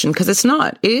anonymization because it's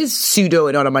not. It is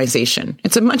pseudo-anonymization.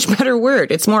 It's a much better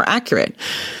word. It's more accurate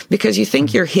because you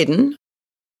think you're hidden,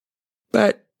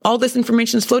 but all this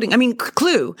information is floating. I mean,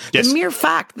 clue. Yes. The mere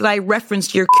fact that I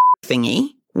referenced your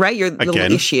thingy, right? Your little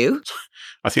issue.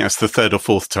 I think that's the third or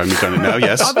fourth time you've done it now,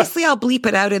 yes. Obviously, I'll bleep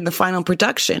it out in the final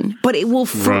production, but it will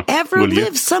forever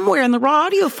live somewhere in the raw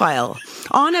audio file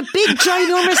on a big,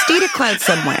 ginormous data cloud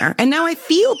somewhere. And now I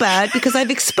feel bad because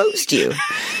I've exposed you.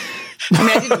 I mean,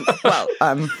 I didn't,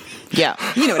 yeah,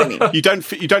 you know what I mean. You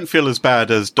don't feel as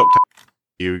bad as Dr.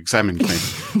 You examined me.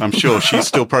 I'm sure she's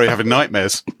still probably having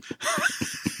nightmares.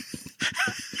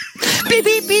 Beep,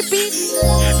 beep, beep, beep.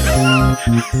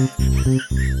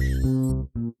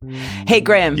 Hey,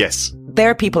 Graham. Yes. There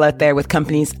are people out there with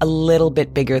companies a little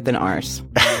bit bigger than ours.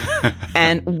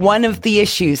 And one of the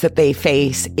issues that they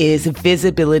face is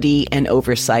visibility and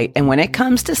oversight. And when it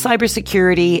comes to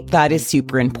cybersecurity, that is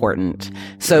super important.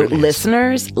 So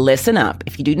listeners, listen up.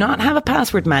 If you do not have a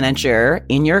password manager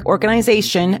in your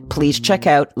organization, please check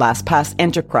out LastPass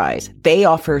Enterprise. They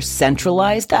offer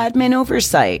centralized admin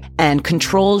oversight and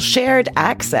controls shared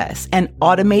access and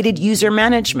automated user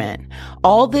management.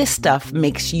 All this stuff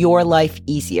makes your life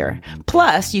easier.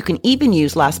 Plus, you can even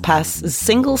use LastPass's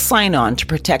single sign-on to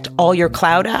protect all your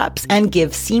cloud apps and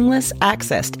give seamless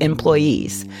access to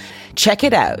employees. Check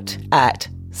it out at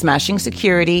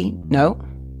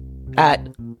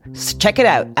check it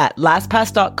out at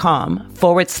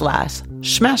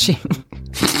lastpass.com/smashing.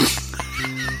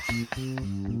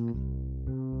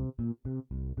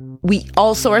 We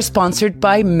also are sponsored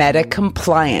by Meta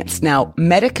Compliance. Now,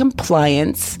 Meta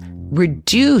Compliance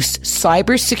reduce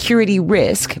cybersecurity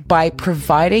risk by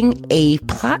providing a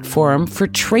platform for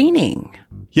training.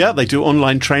 Yeah, they do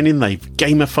online training. They've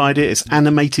gamified it. It's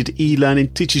animated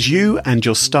e-learning. Teaches you and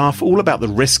your staff all about the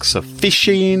risks of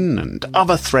phishing and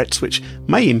other threats which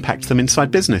may impact them inside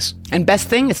business. And best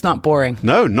thing, it's not boring.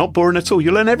 No, not boring at all.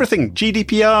 You learn everything.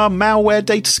 GDPR, malware,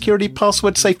 data security,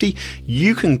 password safety.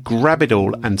 You can grab it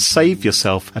all and save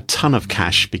yourself a ton of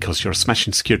cash because you're a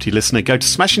Smashing Security listener. Go to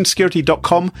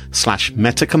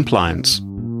smashingsecurity.com/metacompliance.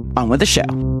 On with the show.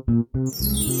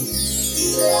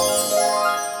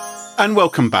 And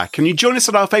welcome back. Can you join us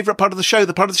at our favourite part of the show,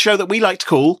 the part of the show that we like to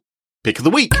call Pick of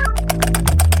the Week?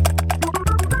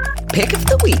 Pick of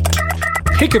the Week.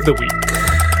 Pick of the Week.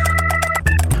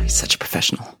 Oh, he's such a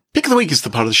professional. Pick of the Week is the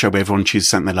part of the show where everyone chooses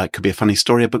something they like. Could be a funny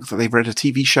story, a book that they've read, a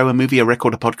TV show, a movie, a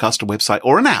record, a podcast, a website,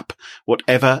 or an app.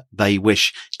 Whatever they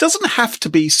wish. It doesn't have to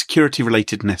be security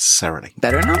related necessarily.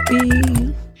 Better not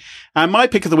be. And my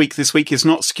pick of the week this week is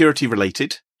not security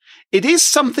related. It is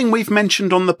something we've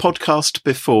mentioned on the podcast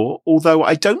before, although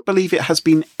I don't believe it has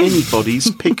been anybody's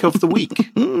pick of the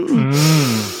week.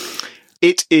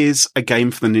 It is a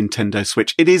game for the Nintendo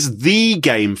Switch. It is the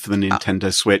game for the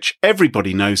Nintendo Switch.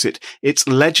 Everybody knows it. It's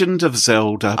Legend of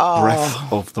Zelda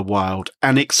Breath of the Wild.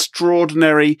 An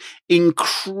extraordinary,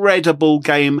 incredible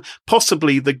game.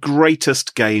 Possibly the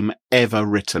greatest game ever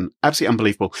written. Absolutely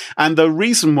unbelievable. And the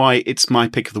reason why it's my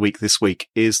pick of the week this week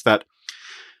is that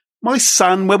my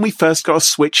son, when we first got a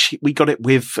Switch, we got it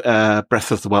with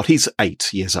Breath of the Wild. He's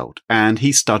 8 years old, and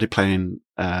he started playing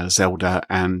Zelda,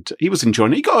 and he was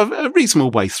enjoying it. He got a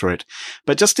reasonable way through it.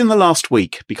 But just in the last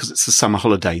week, because it's the summer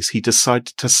holidays, he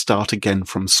decided to start again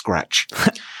from scratch.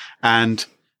 And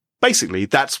basically,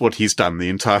 that's what he's done the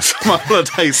entire summer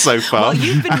holidays so far. Well,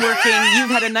 you've been working. You've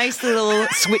had a nice little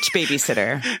Switch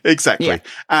babysitter. Exactly. Yeah.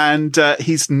 And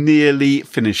he's nearly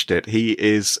finished it. He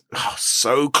is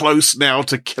so close now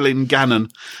to killing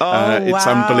Ganon. It's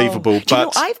unbelievable. Do you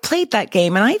know, I've played that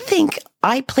game, and I think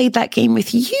I played that game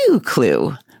with you,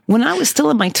 Clue, when I was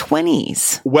still in my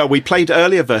 20s. Well, we played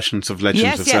earlier versions of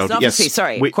Legend of Zelda. Obviously. Yes,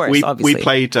 sorry, of course, obviously. We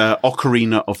played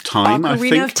Ocarina of Time, I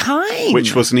think. Ocarina of Time.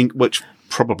 Which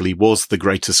probably was the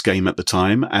greatest game at the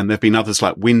time. And there have been others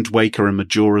like Wind Waker and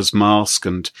Majora's Mask.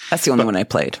 That's the only one I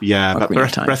played. Yeah, but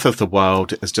Breath of the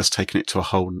Wild has just taken it to a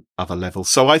whole other level.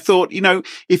 So I thought,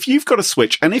 if you've got a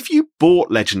Switch, and if you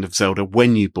bought Legend of Zelda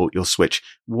when you bought your Switch,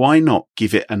 why not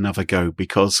give it another go?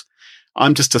 Because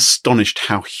I'm just astonished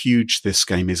how huge this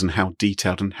game is and how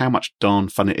detailed and how much darn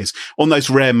fun it is. On those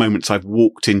rare moments I've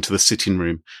walked into the sitting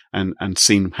room and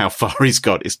seen how far he's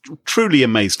got, it's truly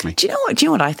amazed me. Do you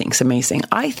know what I think is amazing?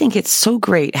 I think it's so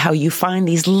great how you find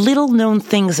these little known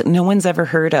things that no one's ever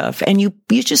heard of, and you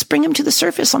just bring them to the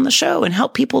surface on the show and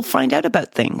help people find out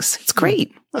about things. It's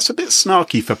great. That's a bit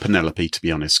snarky for Penelope, to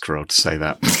be honest, Carol, to say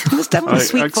that. It's definitely a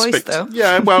sweet voice, though.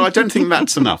 Yeah, well, I don't think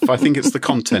that's enough. I think it's the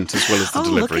content as well as the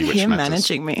delivery, look at him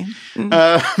managing me.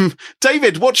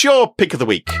 David, what's your pick of the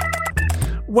week?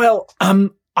 Well,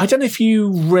 I don't know if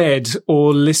you read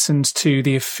or listened to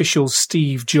the official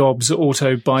Steve Jobs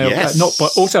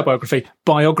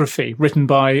biography written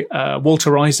by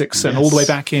Walter Isaacson all the way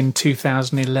back in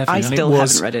 2011. I still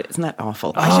haven't read it. Isn't that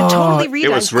awful? I should totally read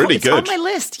it. It was really good. It's on my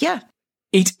list, yeah.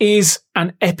 It is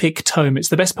an epic tome. It's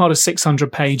the best part of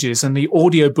 600 pages, and the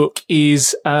audiobook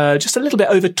is just a little bit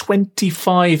over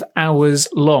 25 hours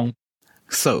long.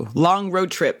 So, long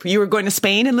road trip. You were going to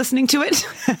Spain and listening to it?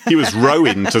 He was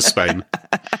rowing to Spain.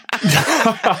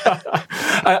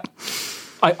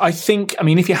 I think,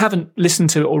 if you haven't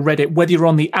listened to it or read it, whether you're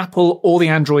on the Apple or the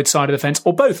Android side of the fence,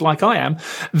 or both like I am,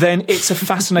 then it's a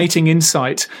fascinating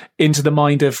insight into the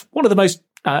mind of one of the most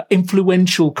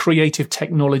influential creative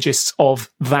technologists of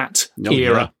that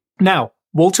era. Yeah. Now,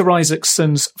 Walter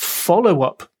Isaacson's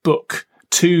follow-up book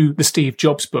to the Steve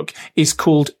Jobs book is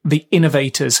called The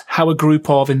Innovators, How a Group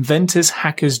of Inventors,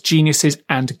 Hackers, Geniuses,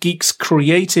 and Geeks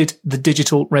Created the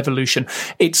Digital Revolution.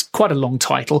 It's quite a long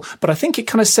title, but I think it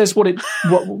kind of says what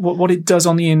it does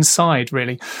on the inside,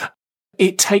 really.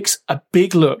 It takes a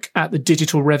big look at the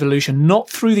digital revolution, not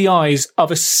through the eyes of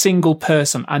a single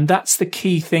person. And that's the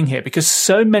key thing here, because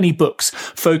so many books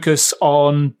focus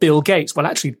on Bill Gates. Well,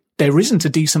 actually, there isn't a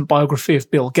decent biography of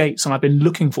Bill Gates, and I've been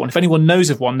looking for one. If anyone knows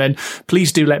of one, then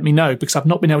please do let me know, because I've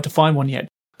not been able to find one yet.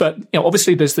 But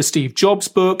obviously, there's the Steve Jobs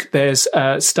book. There's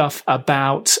stuff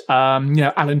about Alan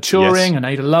Turing and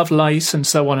Ada Lovelace and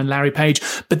so on, and Larry Page.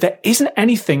 But there isn't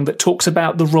anything that talks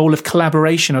about the role of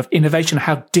collaboration, of innovation,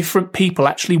 how different people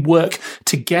actually work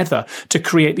together to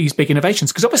create these big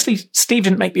innovations. Because obviously, Steve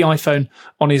didn't make the iPhone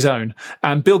on his own,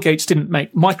 and Bill Gates didn't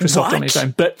make Microsoft on his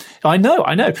own. But I know.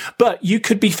 But you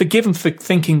could be forgiven for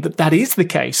thinking that is the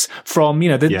case from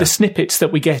the snippets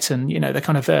that we get, and the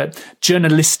kind of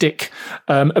journalistic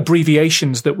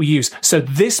abbreviations that we use. So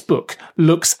this book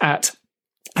looks at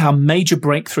our major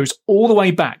breakthroughs all the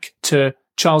way back to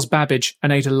Charles Babbage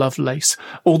and Ada Lovelace,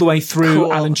 all the way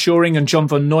through Alan Turing and John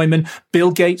von Neumann, Bill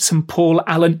Gates and Paul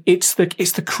Allen. It's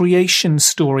the creation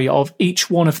story of each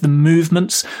one of the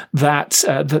movements that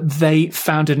they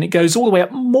founded, and it goes all the way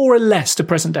up more or less to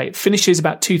present day. It finishes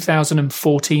about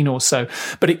 2014 or so,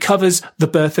 but it covers the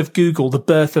birth of Google, the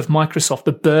birth of Microsoft,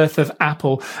 the birth of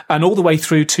Apple, and all the way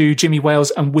through to Jimmy Wales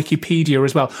and Wikipedia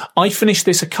as well. I finished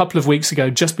this a couple of weeks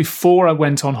ago, just before I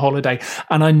went on holiday,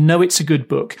 and I know it's a good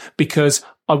book because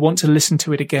I want to listen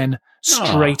to it again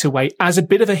straight away. As a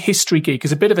bit of a history geek,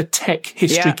 as a bit of a tech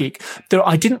history geek,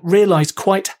 I didn't realize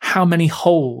quite how many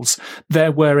holes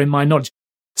there were in my knowledge.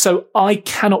 So I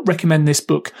cannot recommend this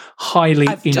book highly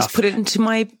enough. I've just put it into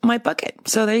my bucket.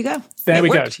 So there you go. There we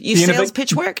worked. go. Your sales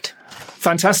pitch worked.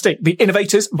 Fantastic. The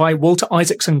Innovators by Walter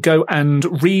Isaacson. Go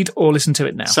and read or listen to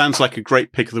it now. Sounds like a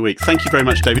great pick of the week. Thank you very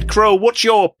much, David. Carole, what's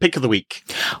your pick of the week?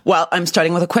 Well, I'm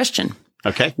starting with a question.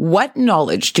 Okay. What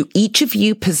knowledge do each of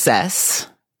you possess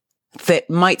that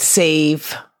might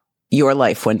save your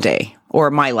life one day?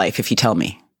 Or my life, if you tell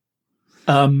me.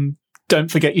 Don't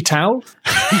forget your towel.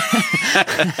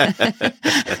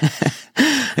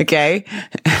 Okay.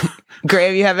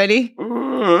 Graham, you have any?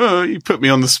 You put me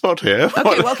on the spot here.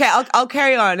 Okay, I'll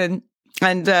carry on,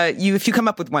 and you, if you come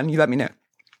up with one, you let me know.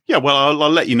 Yeah, well, I'll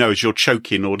let you know as you're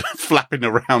choking or flapping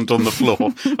around on the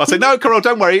floor. I'll say, no, Carole,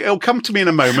 don't worry. It'll come to me in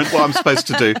a moment what I'm supposed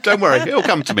to do. Don't worry. It'll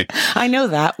come to me. I know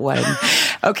that one.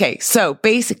 Okay, so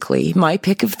basically, my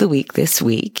pick of the week this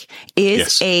week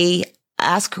is a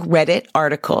Ask Reddit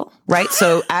article, right?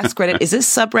 So Ask Reddit is a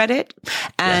subreddit,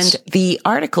 and the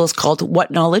article is called What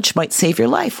Knowledge Might Save Your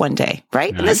Life One Day,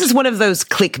 right? And this is one of those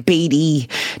clickbaity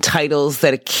titles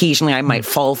that occasionally I might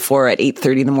fall for at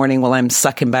 8:30 in the morning while I'm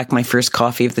sucking back my first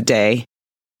coffee of the day.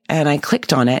 And I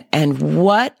clicked on it, and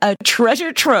what a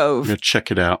treasure trove. Yeah,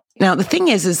 check it out. Now, the thing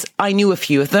is I knew a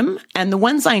few of them, and the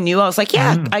ones I knew, I was like,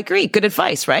 yeah, I agree. Good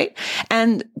advice, right?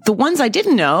 And the ones I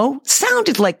didn't know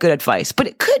sounded like good advice, but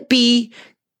it could be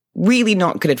really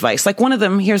not good advice. Like one of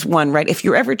them, here's one, right? If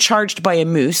you're ever charged by a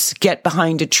moose, get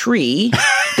behind a tree.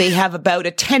 They have about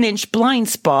a 10-inch blind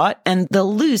spot and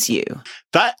they'll lose you.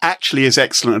 That actually is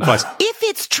excellent advice. If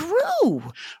it's true.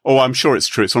 Oh, I'm sure it's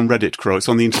true. It's on Reddit, Carole. It's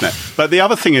on the internet. But the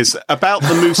other thing is about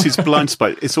the moose's blind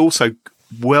spot. It's also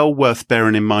well worth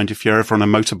bearing in mind if you're ever on a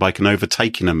motorbike and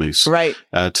overtaking a moose. Right.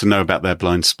 To know about their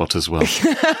blind spot as well.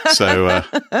 So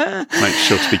make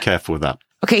sure to be careful with that.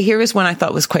 Okay, here is one I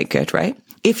thought was quite good, right?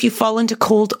 If you fall into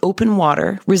cold, open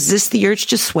water, resist the urge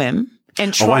to swim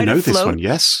and try to float this one,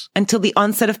 yes. until the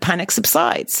onset of panic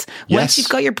subsides. Once you've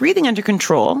got your breathing under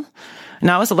control.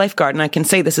 Now, as a lifeguard, and I can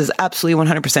say this is absolutely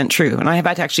 100% true, and I have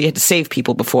actually had to save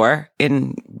people before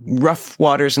in rough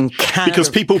waters in Canada. Because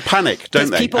people panic,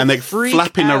 don't they? And they're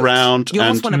flapping around. You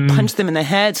almost want to punch them in the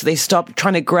head so they stop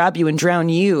trying to grab you and drown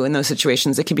you in those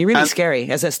situations. It can be really scary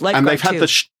as a lifeguard, and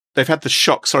they've had the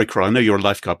shock. Sorry, Carole, I know you're a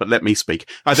lifeguard, but let me speak.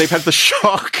 They've had the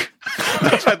shock.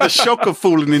 They've had the shock of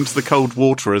falling into the cold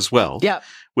water as well. Yeah.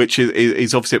 Which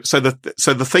is obviously, so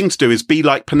the thing to do is be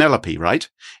like Penelope, right?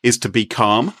 Is to be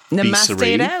calm, be serene.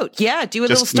 Namaste it out. Yeah. Do a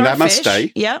just little starfish.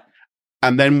 Namaste. Yeah.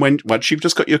 And then once you've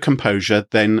just got your composure,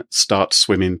 then start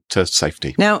swimming to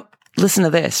safety. Now, listen to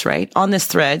this, right? On this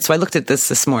thread. So I looked at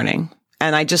this morning.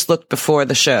 And I just looked before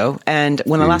the show. And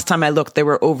when the last time I looked, there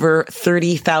were over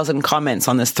 30,000 comments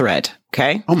on this thread.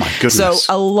 Okay. Oh my goodness.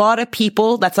 So a lot of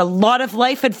people, that's a lot of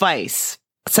life advice.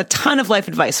 It's a ton of life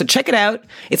advice. So check it out.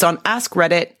 It's on Ask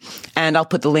Reddit. And I'll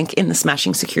put the link in the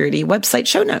Smashing Security website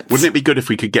show notes. Wouldn't it be good if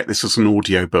we could get this as an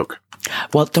audio book?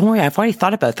 Well, don't worry. I've already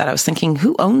thought about that. I was thinking,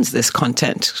 who owns this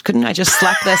content? Couldn't I just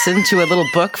slap this into a little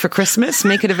book for Christmas?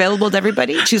 Make it available to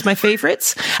everybody? Choose my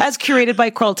favorites as curated by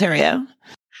Carole Theriault.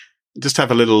 Just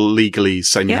have a little legalese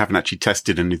saying you haven't actually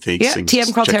tested anything. Yeah,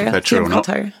 TM Carole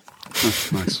Theriault.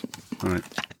 Oh, nice. All right,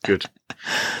 good.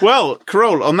 Well,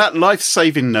 Carole, on that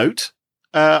life-saving note,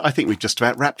 I think we've just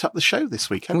about wrapped up the show this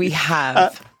week. We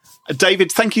have.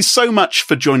 David, thank you so much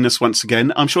for joining us once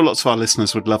again. I'm sure lots of our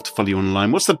listeners would love to follow you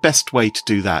online. What's the best way to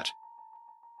do that?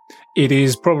 It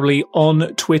is probably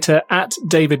on Twitter at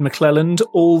David McClelland,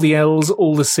 all the L's,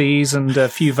 all the C's, and a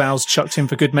few vowels chucked in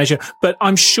for good measure. But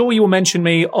I'm sure you will mention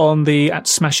me on the at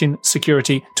Smashing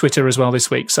Security Twitter as well this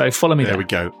week. So follow me there. There we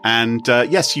go. And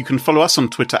yes, you can follow us on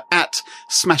Twitter at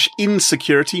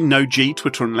SmashInSecurity, no G.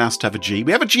 Twitter allows to have a G.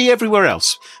 We have a G everywhere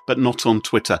else, but not on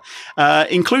Twitter,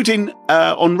 including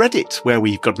on Reddit, where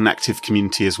we've got an active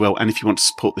community as well. And if you want to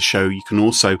support the show, you can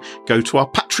also go to our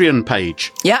Patreon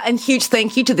page. Yeah, and huge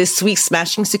thank you to this week's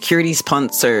Smashing Security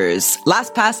sponsors,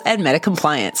 LastPass and Meta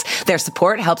Compliance. Their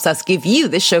support helps us give you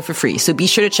this show for free, so be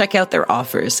sure to check out their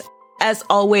offers. As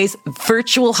always,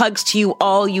 virtual hugs to you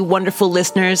all, you wonderful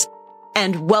listeners,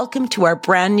 and welcome to our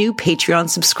brand new Patreon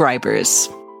subscribers.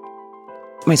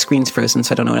 My screen's frozen,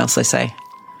 so I don't know what else I say.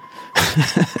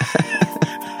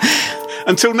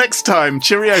 Until next time,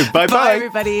 cheerio, bye-bye. Bye,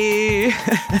 everybody.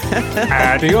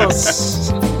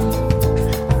 Adios.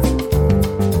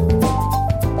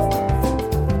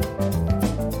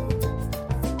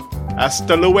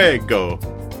 Hasta luego.